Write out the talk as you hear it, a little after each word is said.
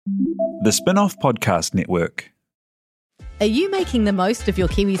The Spin-off Podcast Network. Are you making the most of your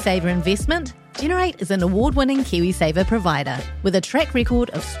KiwiSaver investment? Generate is an award-winning KiwiSaver provider with a track record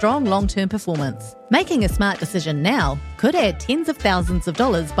of strong long-term performance. Making a smart decision now could add tens of thousands of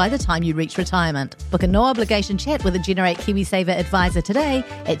dollars by the time you reach retirement. Book a no-obligation chat with a Generate KiwiSaver advisor today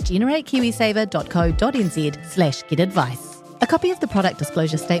at generatekiwisaver.co.nz/get-advice. A copy of the product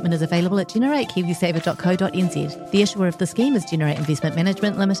disclosure statement is available at generatekiwisaver.co.nz. The issuer of the scheme is Generate Investment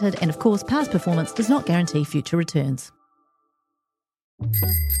Management Limited, and of course, past performance does not guarantee future returns.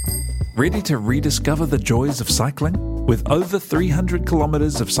 Ready to rediscover the joys of cycling? With over 300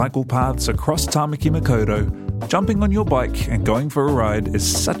 kilometres of cycle paths across Tāmaki Makaurau, jumping on your bike and going for a ride is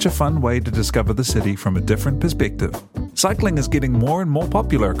such a fun way to discover the city from a different perspective. Cycling is getting more and more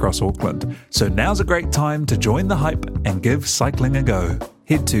popular across Auckland, so now's a great time to join the hype and give cycling a go.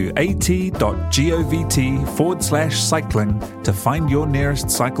 Head to at.govt/cycling to find your nearest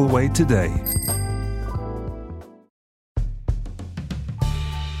cycleway today.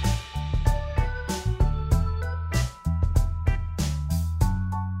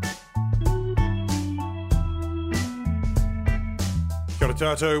 Kia ora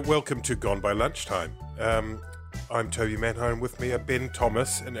tātou, welcome to Gone by Lunchtime. I'm Toby Manhire, and with me are Ben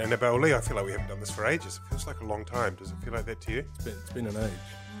Thomas and Annabelle Lee. I feel like we haven't done this for ages. It feels like a long time. Does it feel like that to you? It's been an age.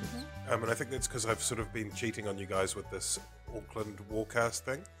 And I think that's because I've sort of been cheating on you guys with this Auckland Warcast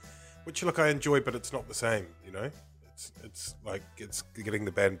thing, which, look, I enjoy, but it's not the same, you know? It's like it's getting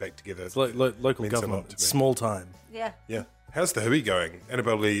the band back together. It's like local means a lot government. to It's me. small time. Yeah. Yeah. How's The Hui going?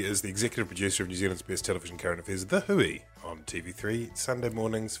 Annabelle Lee is the executive producer of New Zealand's best television current affairs, The Hui, on TV3, Sunday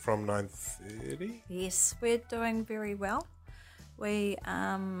mornings from 9:30. Yes, we're doing very well. We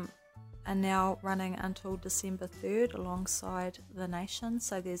are now running until December 3rd alongside The Nation,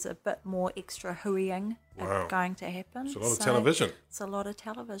 so there's a bit more extra hooeying Wow. going to happen. It's a lot of television. It's a lot of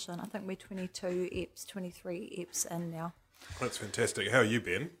television. I think we're 22 EPs, 23 EPs in now. That's fantastic. How are you,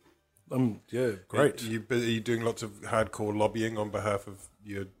 Ben? Yeah, great. Are you doing lots of hardcore lobbying on behalf of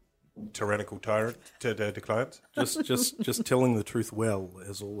your tyrannical tyrant to clients? Just telling the truth well,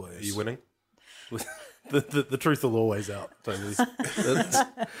 as always. Are you winning? The truth will always out. Totally.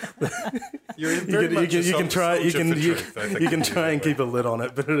 You're very much a You can try. You soldier can for truth, I think you can you try do and that keep a lid on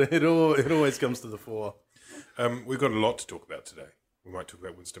it, but it always comes to the fore. We've got a lot to talk about today. We might talk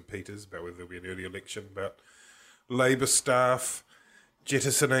about Winston Peters, about whether there'll be an early election, about Labour staff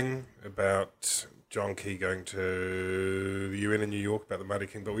jettisoning, about John Key going to the UN in New York, about the Māori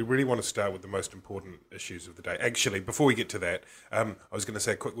King, but we really want to start with the most important issues of the day. Actually, before we get to that, I was going to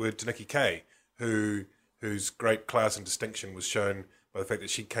say a quick word to Nikki Kay, whose great class and distinction was shown by the fact that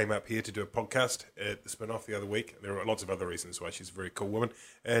she came up here to do a podcast at the Spin-off the other week. There are lots of other reasons why she's a very cool woman,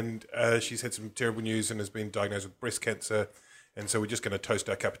 and she's had some terrible news and has been diagnosed with breast cancer, and so we're just going to toast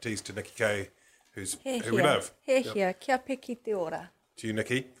our cup of teas to Nikki Kay, who we love. Here, kia peki te ora. To you,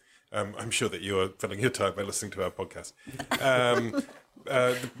 Nikki. I'm sure that you are filling your time by listening to our podcast.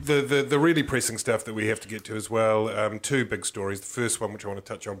 The really pressing stuff that we have to get to as well, two big stories. The first one, which I want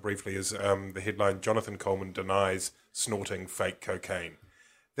to touch on briefly, is the headline, Jonathan Coleman denies snorting fake cocaine.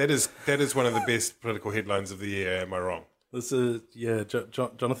 That is one of the best political headlines of the year, am I wrong? This is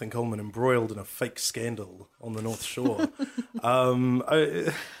Jonathan Coleman embroiled in a fake scandal on the North Shore.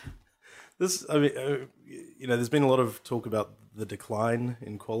 There's been a lot of talk about the decline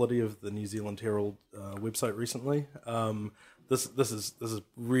in quality of the New Zealand Herald website recently. This is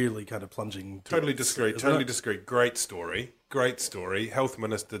really kind of plunging. Totally disagree. Great story. Health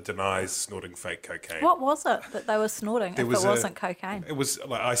Minister denies snorting fake cocaine. What was it that they were snorting if it wasn't cocaine? It was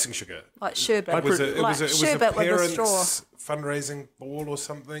like icing sugar. Like sherbet. It was a sherbet with a straw. parents' fundraising ball or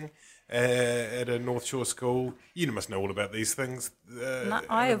something at a North Shore school. You must know all about these things. No,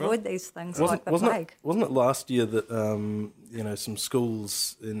 I avoid these things like the wasn't plague. Wasn't it last year that some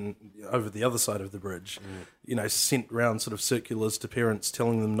schools over the other side of the bridge, sent round sort of circulars to parents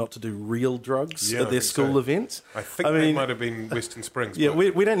telling them not to do real drugs at their school events? I think that might have been Western Springs. Yeah,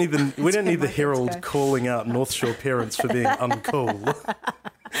 we don't need the Herald calling out North Shore parents for being uncool.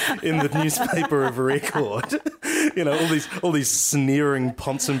 In the newspaper of record, all these sneering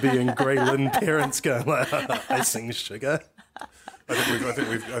Ponsonby and Grey Lynn parents going like icing sugar. I think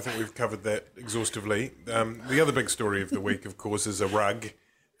we've covered that exhaustively. The other big story of the week, of course, is a rug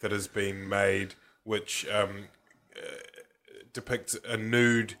that has been made, which depicts a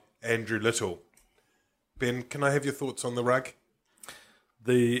nude Andrew Little. Ben, can I have your thoughts on the rug?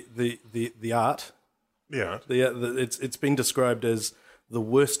 The art. Yeah. It's been described as the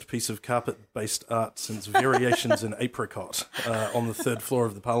worst piece of carpet-based art since Variations in Apricot on the third floor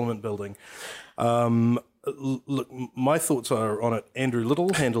of the Parliament building. Look, my thoughts are on it. Andrew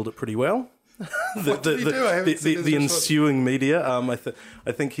Little handled it pretty well. What did he do? I haven't seen his the response. ensuing media.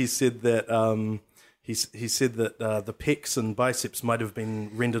 I think he said that he said that the pecs and biceps might have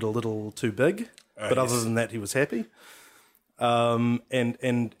been rendered a little too big, but other than that, he was happy. And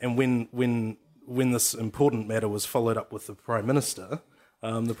when this important matter was followed up with the Prime Minister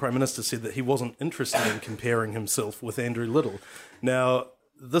said that he wasn't interested in comparing himself with Andrew Little. Now,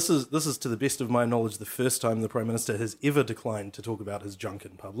 this is to the best of my knowledge the first time the Prime Minister has ever declined to talk about his junk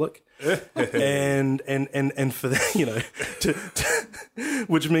in public, and for that,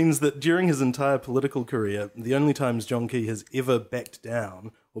 which means that during his entire political career, the only times John Key has ever backed down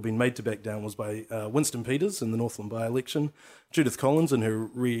or been made to back down was by Winston Peters in the Northland by-election, Judith Collins in her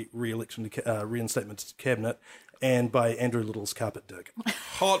reinstatement to cabinet, and by Andrew Little's carpet dig.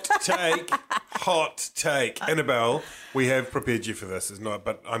 Hot take. Annabelle, we have prepared you for this,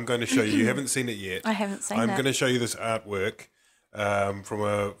 but I'm going to show you. You haven't seen it yet. I haven't seen I'm that. going to show you this artwork from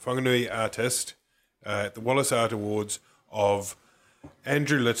a Whanganui artist at the Wallace Art Awards of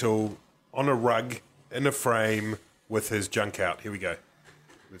Andrew Little on a rug in a frame with his junk out. Here we go.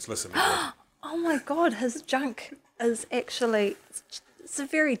 Let's listen. Oh my God, his junk is actually, it's a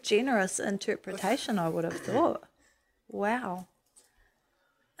very generous interpretation, I would have thought. Wow.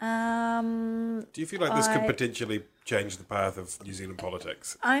 Do you feel like this could potentially change the path of New Zealand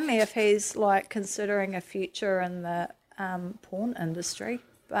politics? Only if he's like considering a future in the porn industry,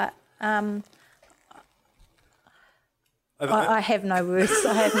 but I have no words.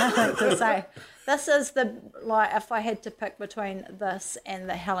 I have nothing to say. This is if I had to pick between this and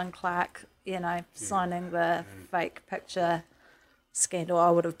the Helen Clark, signing the fake picture scandal,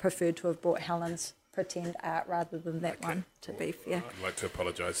 I would have preferred to have brought Helen's pretend art rather than that one, to be fair. I'd like to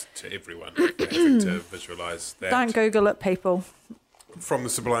apologise to everyone for having to visualise that. Don't Google it, people. From the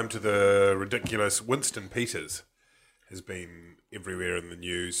sublime to the ridiculous, Winston Peters has been everywhere in the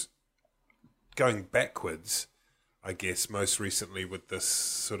news. Going backwards, I guess, most recently with this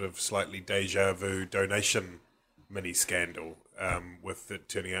sort of slightly deja vu donation mini scandal, with it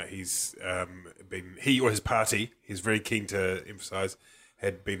turning out he or his party, he's very keen to emphasise,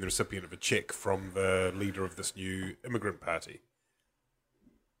 had been the recipient of a cheque from the leader of this new immigrant party.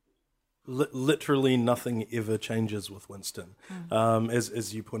 Literally nothing ever changes with Winston.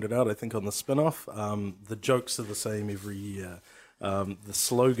 As you pointed out, I think on the spin-off, the jokes are the same every year. The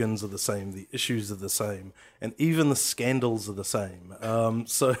slogans are the same, the issues are the same, and even the scandals are the same.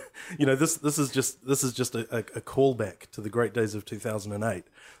 So, this is just a callback to the great days of 2008,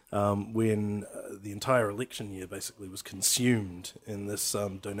 when the entire election year basically was consumed in this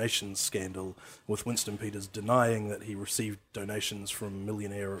donations scandal, with Winston Peters denying that he received donations from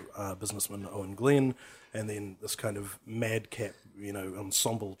millionaire businessman Owen Glenn, and then this kind of madcap,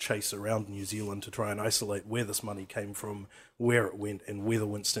 ensemble chase around New Zealand to try and isolate where this money came from, where it went, and whether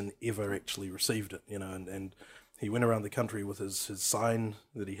Winston ever actually received it, and he went around the country with his sign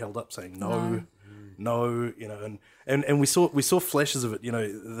that he held up saying no, and we saw flashes of it,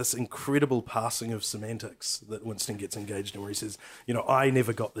 this incredible passing of semantics that Winston gets engaged in, where he says, I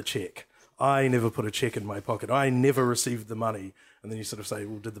never got the cheque. I never put a cheque in my pocket. I never received the money. And then you sort of say,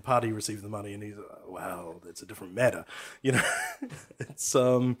 well, did the party receive the money? And he's like, well, that's a different matter. It's, It's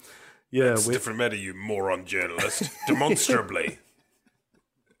a different matter, you moron journalist. Demonstrably.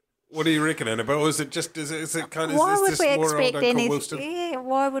 What do you reckon, Annabelle? Is it just, is it kind of, Why is would this we more old expect Uncle Wilson?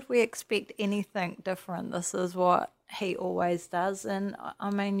 why would we expect anything different? This is what he always does. And I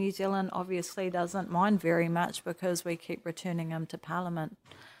mean, New Zealand obviously doesn't mind very much because we keep returning him to Parliament.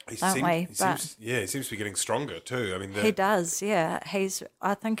 He seems to be getting stronger too. I mean, he does. Yeah,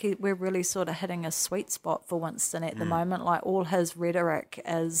 I think we're really sort of hitting a sweet spot for Winston at the moment. Like all his rhetoric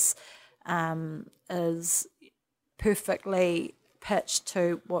is perfectly pitched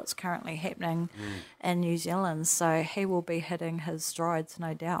to what's currently happening in New Zealand. So he will be hitting his strides,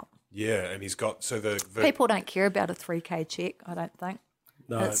 no doubt. Yeah, and he's got the people don't care about a 3K check. I don't think.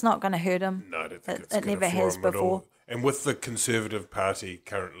 No, it's not going to hurt him. No, I don't think it never has before. And with the Conservative Party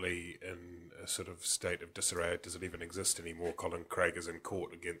currently in a sort of state of disarray, does it even exist anymore? Colin Craig is in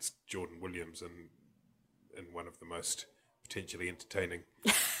court against Jordan Williams in one of the most potentially entertaining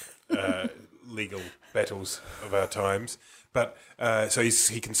legal battles of our times. But so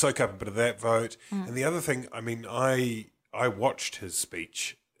he can soak up a bit of that vote. And the other thing, I mean, I watched his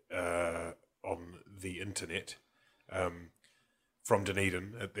speech on the internet from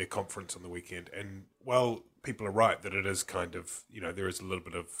Dunedin at their conference on the weekend. And while people are right that it is kind of, there is a little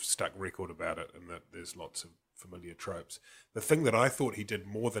bit of stuck record about it and that there's lots of familiar tropes. The thing that I thought he did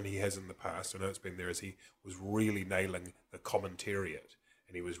more than he has in the past, I know it's been there, is he was really nailing the commentariat,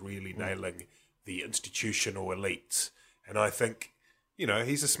 and he was really nailing the institutional elites. And I think,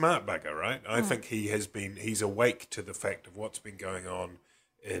 he's a smart bugger, right? I think he's awake to the fact of what's been going on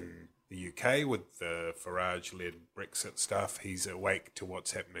in the UK with the Farage-led Brexit stuff. He's awake to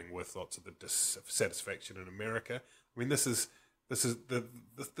what's happening with lots of the dissatisfaction in America. I mean, this is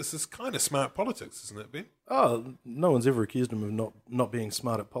kind of smart politics, isn't it, Ben? Oh, no one's ever accused him of not being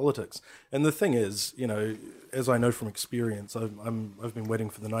smart at politics. And the thing is, as I know from experience, I've been waiting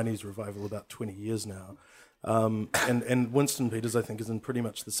for the 90s revival about 20 years now. And Winston Peters, I think, is in pretty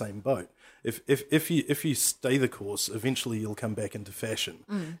much the same boat. If you stay the course, eventually you'll come back into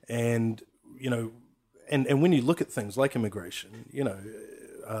fashion. And and when you look at things like immigration,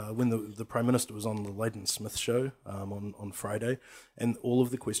 when the Prime Minister was on the Leighton Smith show on Friday, and all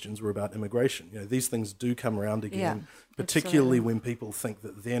of the questions were about immigration. These things do come around again, particularly when people think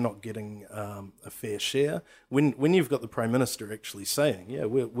that they're not getting a fair share. When you've got the Prime Minister actually saying,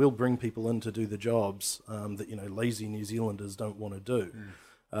 we'll bring people in to do the jobs that lazy New Zealanders don't want to do,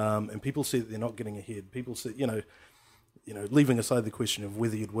 and people see that they're not getting ahead. People see, leaving aside the question of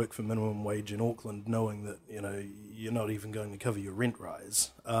whether you'd work for minimum wage in Auckland, knowing that, you're not even going to cover your rent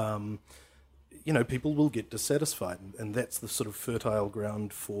rise, people will get dissatisfied. And that's the sort of fertile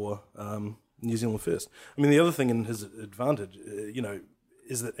ground for New Zealand First. I mean, the other thing in his advantage,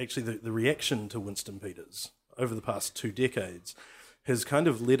 is that actually the reaction to Winston Peters over the past 2 decades has kind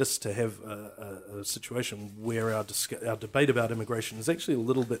of led us to have a situation where our debate about immigration is actually a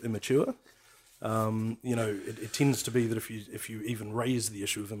little bit immature. It tends to be that if you even raise the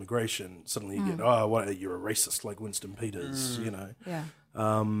issue of immigration, suddenly you get, you're a racist like Winston Peters, Yeah.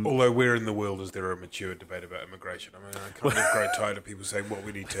 Although where in the world is there a mature debate about immigration? I mean, I kind of grow tired of people saying what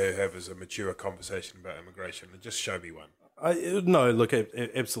we need to have is a mature conversation about immigration. Just show me one. No, look,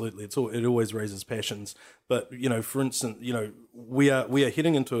 absolutely. It always raises passions. But, for instance, we are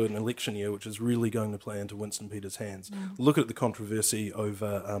heading into an election year which is really going to play into Winston Peters' hands. Look at the controversy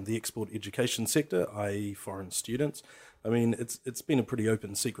over the export education sector, i.e. foreign students. I mean, it's been a pretty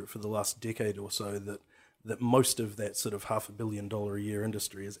open secret for the last decade or so that most of that sort of $500 million a year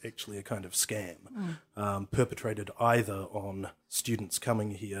industry is actually a kind of scam, perpetrated either on students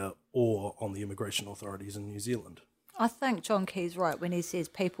coming here or on the immigration authorities in New Zealand. I think John Key's right when he says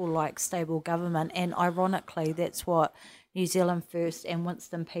people like stable government, and ironically that's what New Zealand First and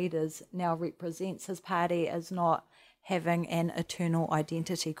Winston Peters now represents. His party is not having an eternal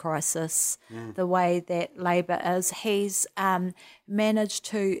identity crisis the way that Labour is. He's managed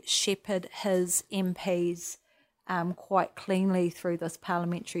to shepherd his MPs quite cleanly through this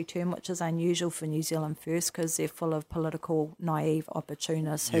parliamentary term, which is unusual for New Zealand First because they're full of political naive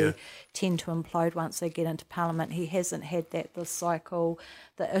opportunists who tend to implode once they get into Parliament. He hasn't had that this cycle.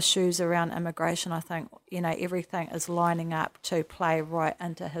 The issues around immigration, I think, everything is lining up to play right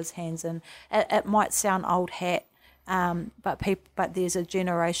into his hands. And it might sound old hat, but there's a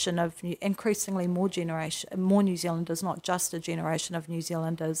generation of increasingly more New Zealanders, not just a generation of New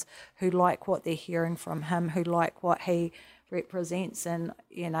Zealanders who like what they're hearing from him, who like what he represents, and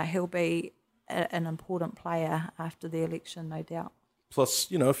he'll be an important player after the election, no doubt.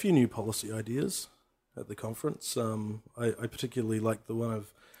 Plus, a few new policy ideas at the conference. I particularly like the one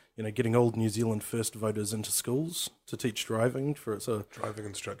of getting old New Zealand First voters into schools to teach driving driving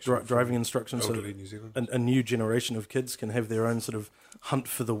instruction. Driving instruction, so New Zealand. A new generation of kids can have their own sort of hunt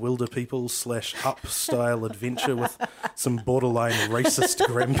for the wilder people / up style adventure with some borderline racist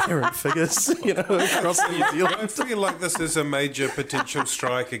grandparent figures, across New Zealand. I feel like this is a major potential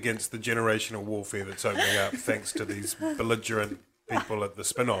strike against the generational warfare that's opening up, thanks to these belligerent people at the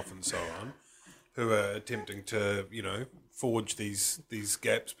spin-off and so on, who are attempting to, forge these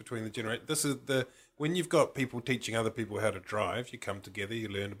gaps between the generations. This is when you've got people teaching other people how to drive, you come together, you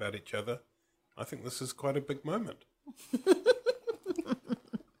learn about each other. I think this is quite a big moment.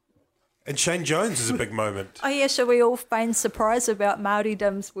 And Shane Jones is a big moment. Oh yeah, shall we all feign surprise about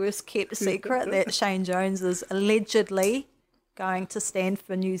Māoridom's worst kept secret that Shane Jones is allegedly going to stand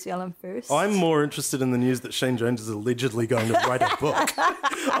for New Zealand First? I'm more interested in the news that Shane Jones is allegedly going to write a book.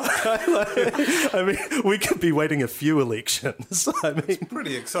 I mean, we could be waiting a few elections. It's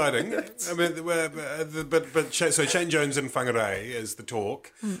pretty exciting. I mean, so Shane Jones in Whangarei is the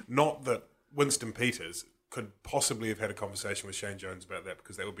talk. Not that Winston Peters could possibly have had a conversation with Shane Jones about that,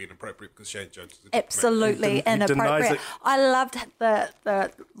 because that would be inappropriate, because Shane Jones is absolutely inappropriate. I loved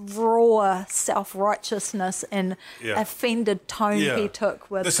the raw self-righteousness and offended tone he took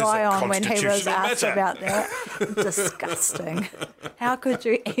with Guy on when he was asked about that. Disgusting. How could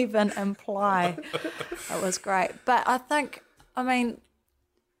you even imply? It was great. But I think,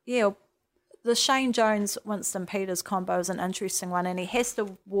 the Shane Jones-Winston Peters combo is an interesting one, and he has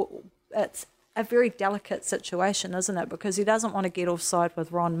to... a very delicate situation, isn't it? Because he doesn't want to get offside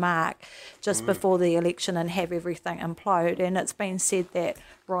with Ron Mark just before the election and have everything implode. And it's been said that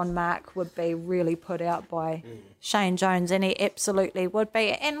Ron Mark would be really put out by Shane Jones, and he absolutely would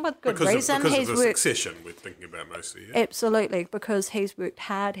be, and with good reason. Because of the succession we're thinking about mostly. Yeah? Absolutely, because he's worked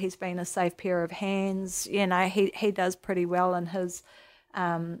hard. He's been a safe pair of hands. You know, he does pretty well in his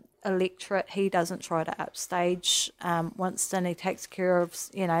electorate. He doesn't try to upstage Winston. He takes care of,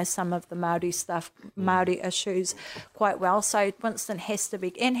 you know, some of the Māori stuff, Māori issues quite well. So Winston has to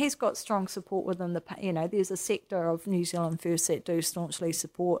be, and he's got strong support within the, you know, there's a sector of New Zealand First that do staunchly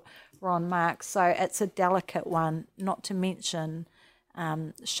support Ron Mark. So it's a delicate one, not to mention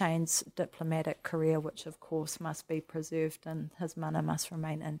Shane's diplomatic career, which of course must be preserved and his mana must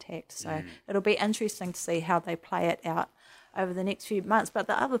remain intact. So it'll be interesting to see how they play it out over the next few months. But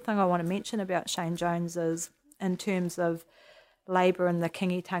the other thing I want to mention about Shane Jones is, in terms of Labour and the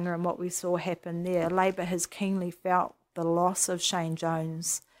Kingitanga and what we saw happen there, Labour has keenly felt the loss of Shane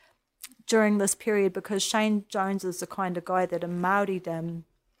Jones during this period, because Shane Jones is the kind of guy that in Māoridom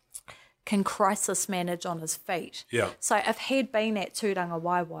can crisis manage on his feet. Yeah. So if he'd been at Tūranga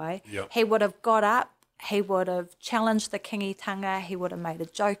Waiwai, he would have got up, he would have challenged the Kingitanga, he would have made a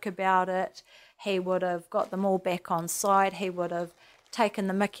joke about it, he would have got them all back on side, he would have taken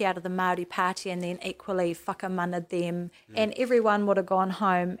the mickey out of the Māori Party and then equally whakamana'd them, and everyone would have gone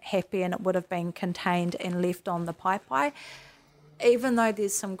home happy and it would have been contained and left on the paipai. Even though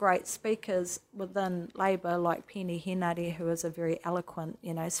there's some great speakers within Labour, like Peeni Henare, who is a very eloquent,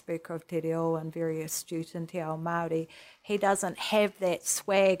 you know, speaker of te reo and very astute in te ao Māori, he doesn't have that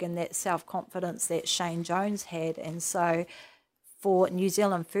swag and that self-confidence that Shane Jones had. And so for New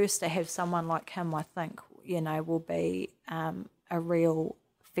Zealand First to have someone like him, I think, you know, will be a real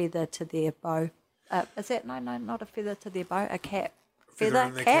feather to their bow. Is that, no, not a feather to their bow, a cap.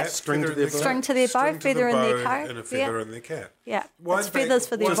 Feather, cap, string to their bow, feather in their coat, and a feather in their cap. Yeah, it's feathers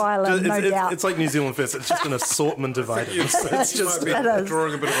for their violin, no doubt. It's like New Zealand First. It's just an assortment of items. It's just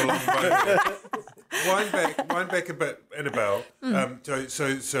drawing a bit of a long bow. Wind back a bit, Annabelle.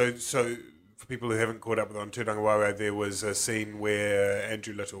 So for people who haven't caught up with on Tūranga Waiwai, there was a scene where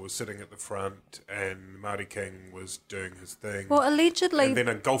Andrew Little was sitting at the front and Māori King was doing his thing. Well, allegedly, and then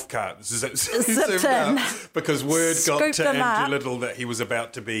a golf cart zipped in because word got to Andrew up. Little that he was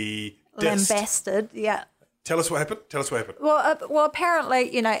about to be dissed. Lambasted, yeah. Tell us what happened. Well,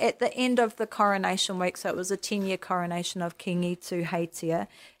 apparently, you know, at the end of the coronation week, so it was a 10-year coronation of Kingi to Heitia,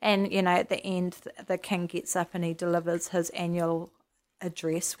 and, you know, at the end, the king gets up and he delivers his annual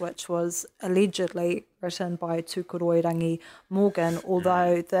address, which was allegedly written by Tukuroirangi Morgan,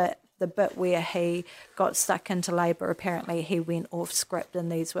 although the bit where he got stuck into Labour, apparently he went off script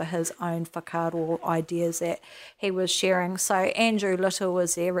and these were his own whakaaro ideas that he was sharing. So Andrew Little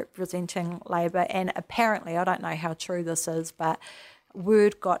was there representing Labour, and apparently, I don't know how true this is, but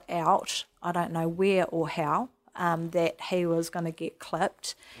word got out, I don't know where or how, that he was going to get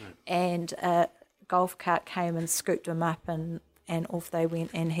clipped, and a golf cart came and scooped him up and off they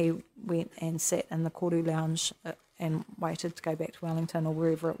went, and he went and sat in the Koru Lounge and waited to go back to Wellington or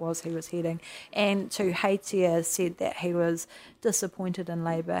wherever it was he was heading. And Heitia said that he was disappointed in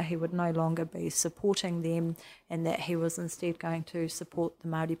Labour, he would no longer be supporting them, and that he was instead going to support the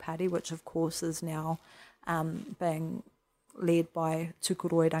Māori Party, which of course is now being led by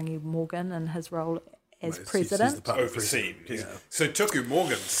Tukuroirangi Morgan in his role as president. Overseen. Yeah. So Tuku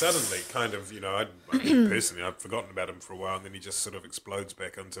Morgan suddenly kind of, you know, I personally, I've forgotten about him for a while, and then he just sort of explodes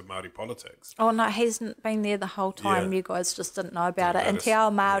back into Māori politics. Oh, no, he's been there the whole time. Yeah. You guys just didn't know about it. In Te Ao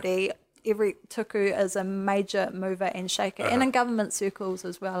Māori, every tuku is a major mover and shaker, and in government circles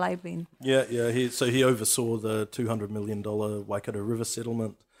as well, Ben. Yeah. He oversaw the $200 million Waikato River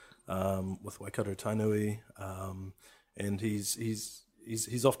settlement with Waikato Tainui, and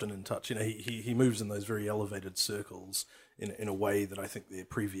he's often in touch. You know, he moves in those very elevated circles in a way that I think their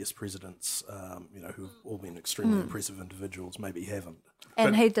previous presidents, you know, who've all been extremely impressive individuals, maybe haven't.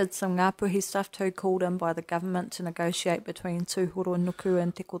 And he did some Ngāpuhi stuff too, called in by the government to negotiate between Tūhoro Nuku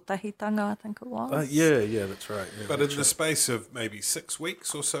and Te Kotahitanga, I think it was. Yeah, that's right. Yeah, but in the space of maybe 6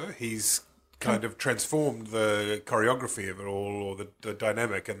 weeks or so, he's kind of transformed the choreography of it all, or the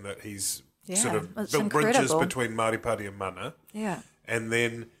dynamic, and that he's sort of built bridges between Māori Party and Mana. Yeah. And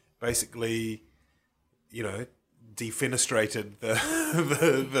then basically, you know, defenestrated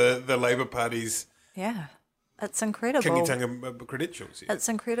the Labour Party's it's incredible Kingitanga credentials. Yeah. It's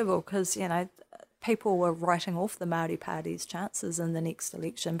incredible because, you know, people were writing off the Māori Party's chances in the next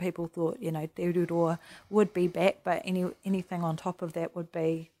election. People thought, you know, Te Ururoa would be back, but anything on top of that would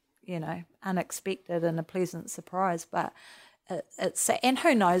be, you know, unexpected and a pleasant surprise. But it's and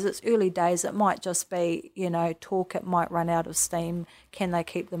who knows, it's early days, it might just be, talk, it might run out of steam. Can they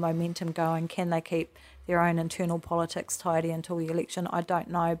keep the momentum going? Can they keep their own internal politics tidy until the election? I don't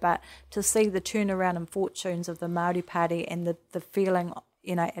know, but to see the turnaround in fortunes of the Māori Party and the feeling,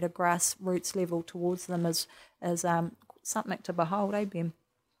 at a grassroots level towards them is something to behold, Ben?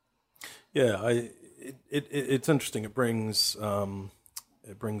 Yeah, it's interesting. It brings the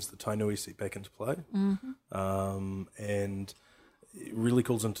Tainui seat back into play, and it really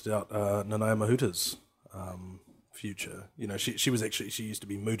calls into doubt Nanaia Mahuta's future. She used to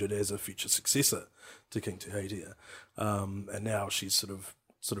be mooted as a future successor to King Tuheitia, and now she's sort of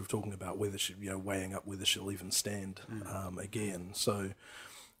talking about whether she, weighing up whether she'll even stand again. So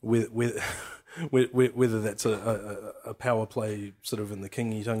whether that's a power play sort of in the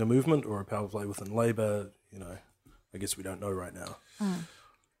Kingi-Tunga movement or a power play within Labour, I guess we don't know right now.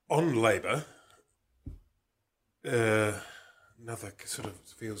 On Labour, another sort of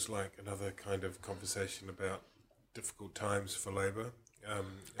feels like another kind of conversation about difficult times for Labour.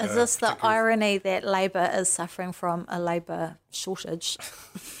 Is this the irony that Labour is suffering from a labour shortage?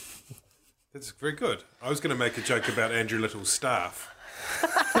 That's very good. I was going to make a joke about Andrew Little's staff.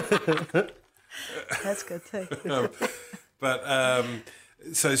 That's good too.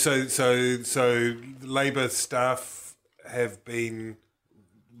 So Labour staff have been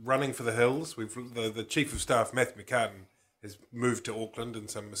running for the hills. The Chief of Staff, Matthew McCartan, has moved to Auckland in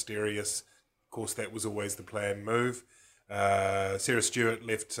some mysterious. Of course, that was always the planned move. Sarah Stewart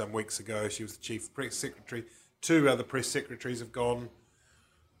left some weeks ago. She was the Chief Press Secretary. 2 other press secretaries have gone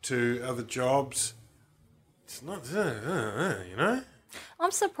to other jobs. It's not,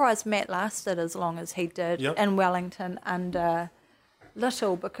 I'm surprised Matt lasted as long as he did in Wellington under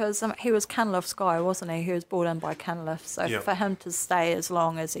Little, because he was Cunliffe's guy, wasn't he? He was brought in by Cunliffe. So for him to stay as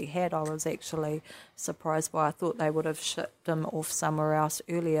long as he had, I was actually surprised by. I thought they would have shipped him off somewhere else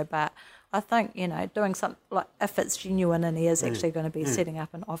earlier. But I think, doing something like, if it's genuine and he is actually going to be setting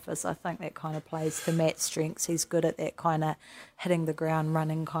up an office, I think that kind of plays to Matt's strengths. He's good at that kind of hitting the ground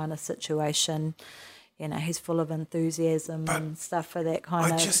running kind of situation. He's full of enthusiasm and stuff for that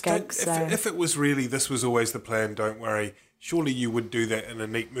kind of gig. If it was really, this was always the plan, don't worry, surely you would do that in a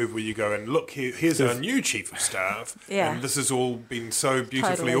neat move where you go and look, here's our new Chief of Staff, and this has all been so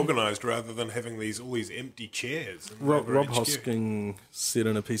beautifully organised rather than having all these empty chairs. Rob Hosking said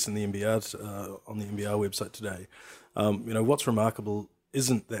in a piece in the NBR, on the NBR website today, what's remarkable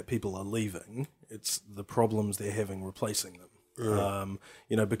isn't that people are leaving, it's the problems they're having replacing them.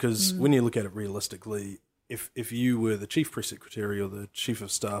 Because when you look at it realistically, if you were the Chief Press Secretary or the Chief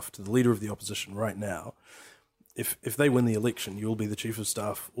of Staff to the Leader of the Opposition right now, if they win the election, you'll be the Chief of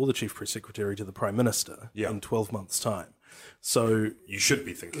Staff or the Chief Press Secretary to the Prime Minister in 12 months' time. So you should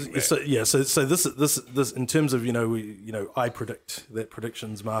be thinking that. So this in terms of I predict that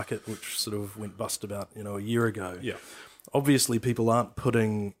predictions market, which sort of went bust about a year ago. Yeah, obviously people aren't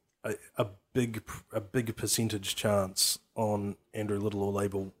putting a big percentage chance on Andrew Little or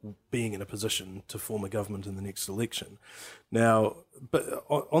Labour being in a position to form a government in the next election. Now, but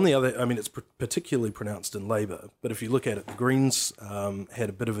on the other, it's particularly pronounced in Labour. But if you look at it, the Greens had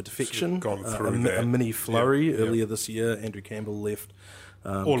a bit of a defection, gone through a mini flurry earlier this year. Andrew Campbell left.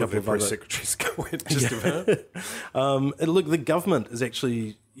 All of their press secretaries went just about. And look, the government is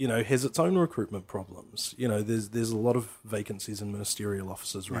actually, has its own recruitment problems. There's a lot of vacancies in ministerial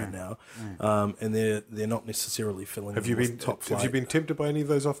offices right now, and they're not necessarily filling. Have you been top flight. Have you been tempted by any of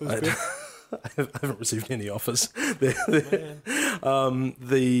those offers, Ben? I haven't received any offers. They're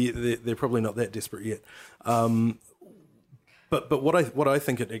probably not that desperate yet. But what I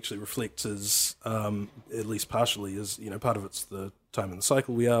think it actually reflects is, at least partially, is part of it's the time in the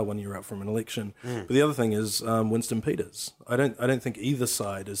cycle we are 1 year out from an election. But the other thing is Winston Peters. I don't think either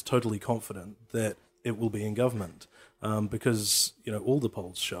side is totally confident that it will be in government, because all the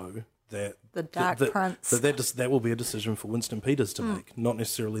polls show that the Dark Prince that will be a decision for Winston Peters to make, not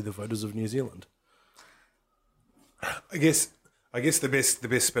necessarily the voters of New Zealand. I guess the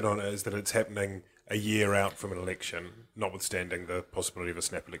best spin on it is that it's happening a year out from an election, notwithstanding the possibility of a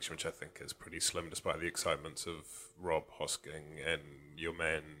snap election, which I think is pretty slim despite the excitements of Rob Hosking and your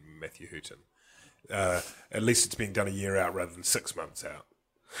man Matthew Hooton. At least it's being done a year out rather than 6 months out.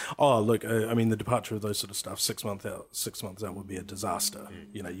 Oh, look, the departure of those sort of stuff 6 months out would be a disaster.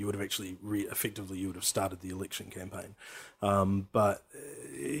 You would have actually effectively you would have started the election campaign. But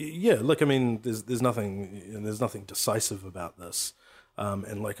look, there's nothing decisive about this.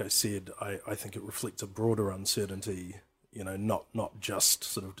 And like I said, I think it reflects a broader uncertainty, not just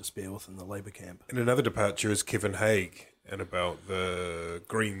sort of despair within the Labour camp. And another departure is Kevin Haigh, and about the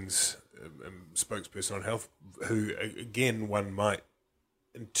Greens spokesperson on health, who, again, one might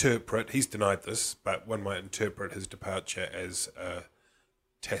interpret, he's denied this, but one might interpret his departure as a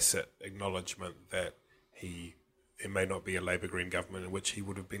tacit acknowledgement that there may not be a Labour Green government in which he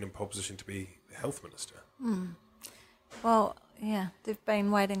would have been in pole position to be health minister. Well, yeah, they've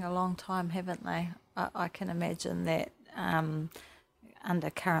been waiting a long time, haven't they? I can imagine that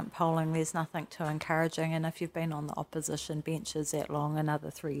under current polling there's nothing too encouraging, and if you've been on the opposition benches that long, another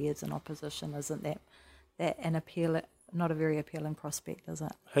 3 years in opposition isn't that not a very appealing prospect, is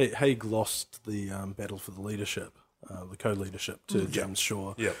it? Hague lost the battle for the leadership, the co-leadership, to James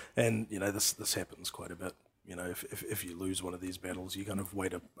Shaw. Yeah. And, this happens quite a bit. If you lose one of these battles, you kind of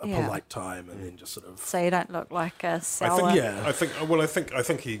wait a polite time and then just sort of... So you don't look like a sour... I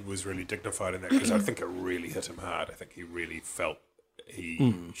think he was really dignified in that, because I think it really hit him hard. I think he really felt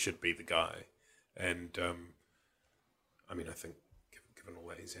he should be the guy. And, I think given all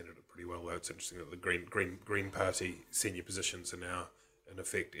that, he's handled it pretty well, though. It's interesting that the Green Party senior positions are now, in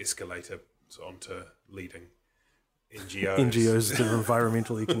effect, escalator onto leading NGOs. NGOs that are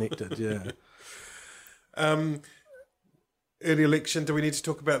environmentally connected, yeah. Early election, do we need to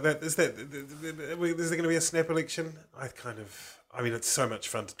talk about that? Is there going to be a snap election? It's so much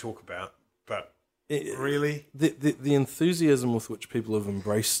fun to talk about, but really? The enthusiasm with which people have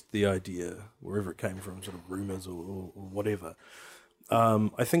embraced the idea, wherever it came from, sort of rumours or whatever,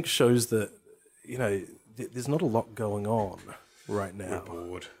 I think shows that, there's not a lot going on right now. We're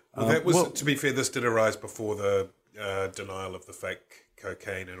bored. Well, to be fair, this did arise before the denial of the fake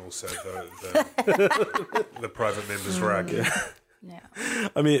cocaine and also the private members rug. Yeah.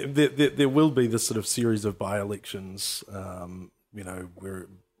 There will be this sort of series of by-elections, where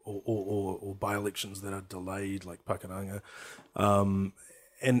or by-elections that are delayed, like Pakuranga.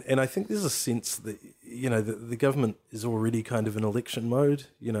 And I think there's a sense that, the government is already kind of in election mode.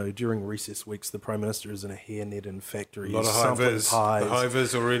 During recess weeks, the Prime Minister is in a hairnet and factory. A lot of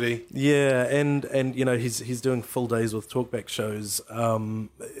hivers already. Yeah, and he's doing full days with talkback shows.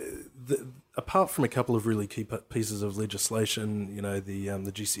 Apart from a couple of really key pieces of legislation,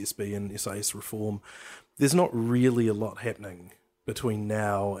 the GCSB and SIS reform, there's not really a lot happening between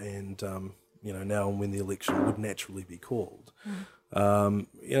now and when the election would naturally be called.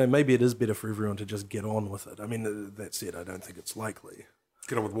 Maybe it is better for everyone to just get on with it. That said, I don't think it's likely.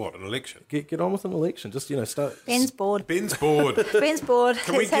 Get on with what? An election? Get on with an election. Just, start... Ben's bored. Ben's bored. Ben's bored.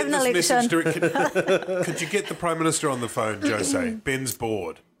 Can we get this message could you get the Prime Minister on the phone, Jose? Ben's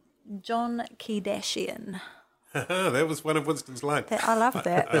bored. John Kardashian. That was one of Winston's lines. I love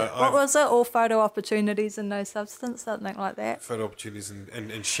that. What was it? All photo opportunities and no substance? Something like that. Photo opportunities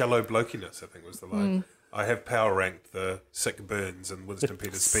and shallow blokiness, I think was the line. I have power ranked the sick Burns and Winston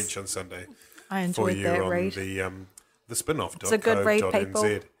Peters' speech on Sunday. I enjoyed for you that on read. The spin-off. It's a good read, people.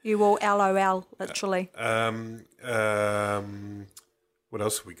 NZ. You will LOL, literally. What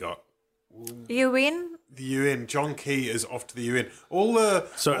else have we got? UN? The UN. John Key is off to the UN.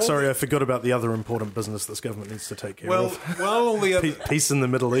 Sorry, I forgot about the other important business this government needs to take care of. While all the other peace in the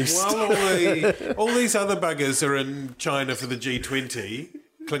Middle East. While all these other buggers are in China for the G20,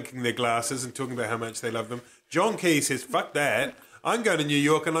 clinking their glasses and talking about how much they love them, John Key says, "Fuck that! I'm going to New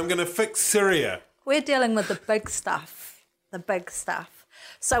York and I'm going to fix Syria." We're dealing with the big stuff. The big stuff.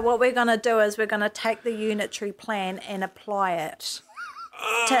 So what we're going to do is we're going to take the unitary plan and apply it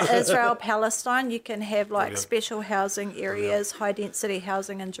to Israel, Palestine. You can have special housing areas, high density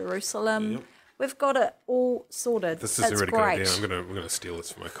housing in Jerusalem. Yep. We've got it all sorted. This is a really good idea. I'm going to steal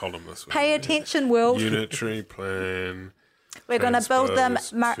this from my column this week. Pay attention, Will. Unitary plan. We're going to build them.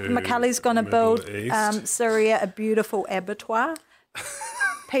 Macaulay's going to build Syria a beautiful abattoir.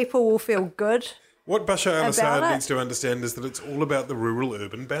 People will feel good. What Bashar al-Assad needs to understand is that it's all about the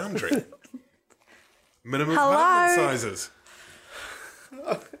rural-urban boundary. Minimum apartment sizes.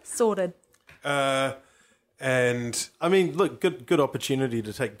 Sorted. And look, good opportunity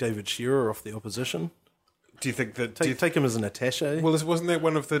to take David Shearer off the opposition. Do you think that take him as an attaché? Well, wasn't that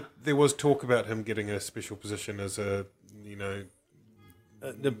one of the? There was talk about him getting a special position as a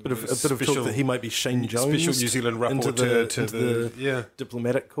a bit of talk that he might be Shane Jones, special New Zealand rapporteur to the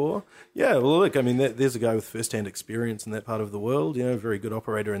diplomatic corps. Yeah, well, look, there's a guy with first-hand experience in that part of the world. A very good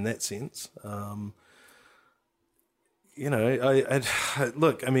operator in that sense. Look,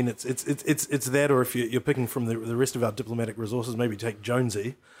 it's that, or if you're picking from the rest of our diplomatic resources, maybe take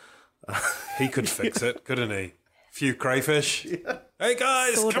Jonesy. He could fix it, couldn't he? Few crayfish. Yeah. Hey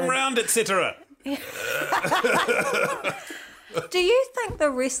guys, come round, etc. Do you think the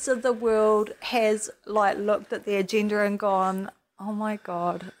rest of the world has looked at the agenda and gone, Oh my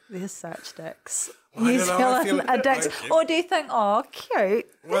God, they're such dicks. I New don't know, I Zealand feel- are dicks. Or do you think, oh, cute?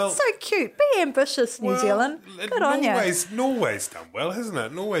 Well- That's so cute. Be ambitious, New Zealand. Good on you. Norway's done well, hasn't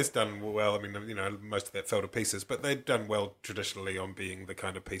it? Norway's done well. I mean, most of that fell to pieces, but they've done well traditionally on being the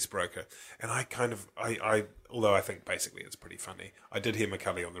kind of peace broker. And although I think basically it's pretty funny, I did hear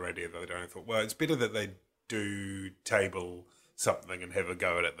Macaulay on the radio the other day and I thought, well, it's better that they do table something and have a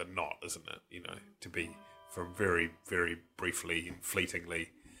go at it than not, isn't it? To be for very, very briefly and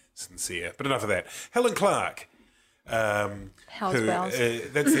fleetingly sincere. But enough of that. Helen Clark. That's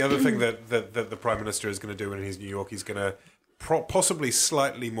the other thing that the Prime Minister is going to do in his New York. He's going to possibly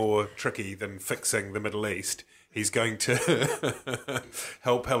slightly more tricky than fixing the Middle East. He's going to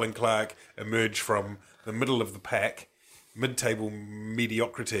help Helen Clark emerge from the middle of the pack, mid-table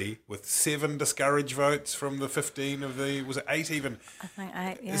mediocrity, with 7 discouraged votes from the 15 of the... Was it 8 even? I think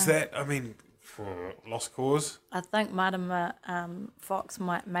 8, yeah. Is that, for lost cause? I think Marama Fox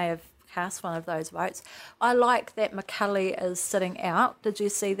may have cast one of those votes. I like that Macaulay is sitting out. Did you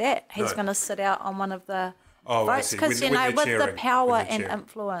see that? He's going to sit out on one of the votes because, with the power and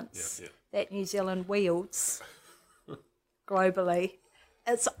influence that New Zealand wields globally,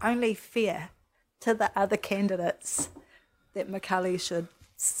 it's only fair to the other candidates that Macaulay should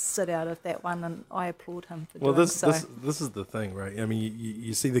sit out of that one, and I applaud him for doing so. This is the thing, right? I mean,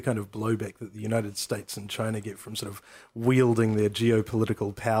 you see the kind of blowback that the United States and China get from sort of wielding their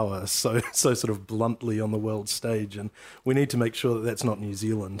geopolitical power so sort of bluntly on the world stage, and we need to make sure that that's not New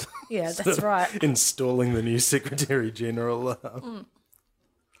Zealand. Yeah, that's right. Installing the new Secretary General.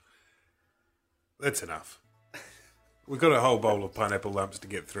 That's enough. We've got a whole bowl of pineapple lumps to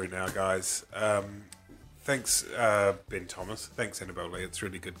get through now, guys. Thanks, Ben Thomas. Thanks, Annabelle Lee. It's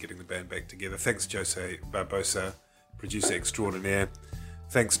really good getting the band back together. Thanks, Jose Barbosa, producer extraordinaire.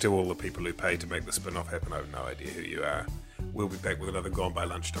 Thanks to all the people who paid to make the spin-off happen. I have no idea who you are. We'll be back with another Gone by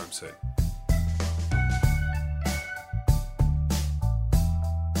Lunchtime soon.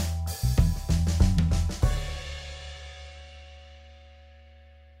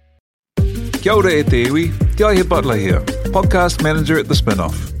 Kia ora e te iwi, Te Aihe Butler here, podcast manager at The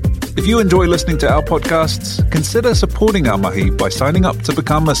Spinoff. If you enjoy listening to our podcasts, consider supporting our mahi by signing up to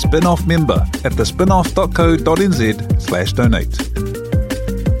become a Spinoff member at thespinoff.co.nz/donate.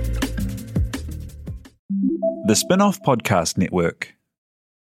 The Spinoff Podcast Network.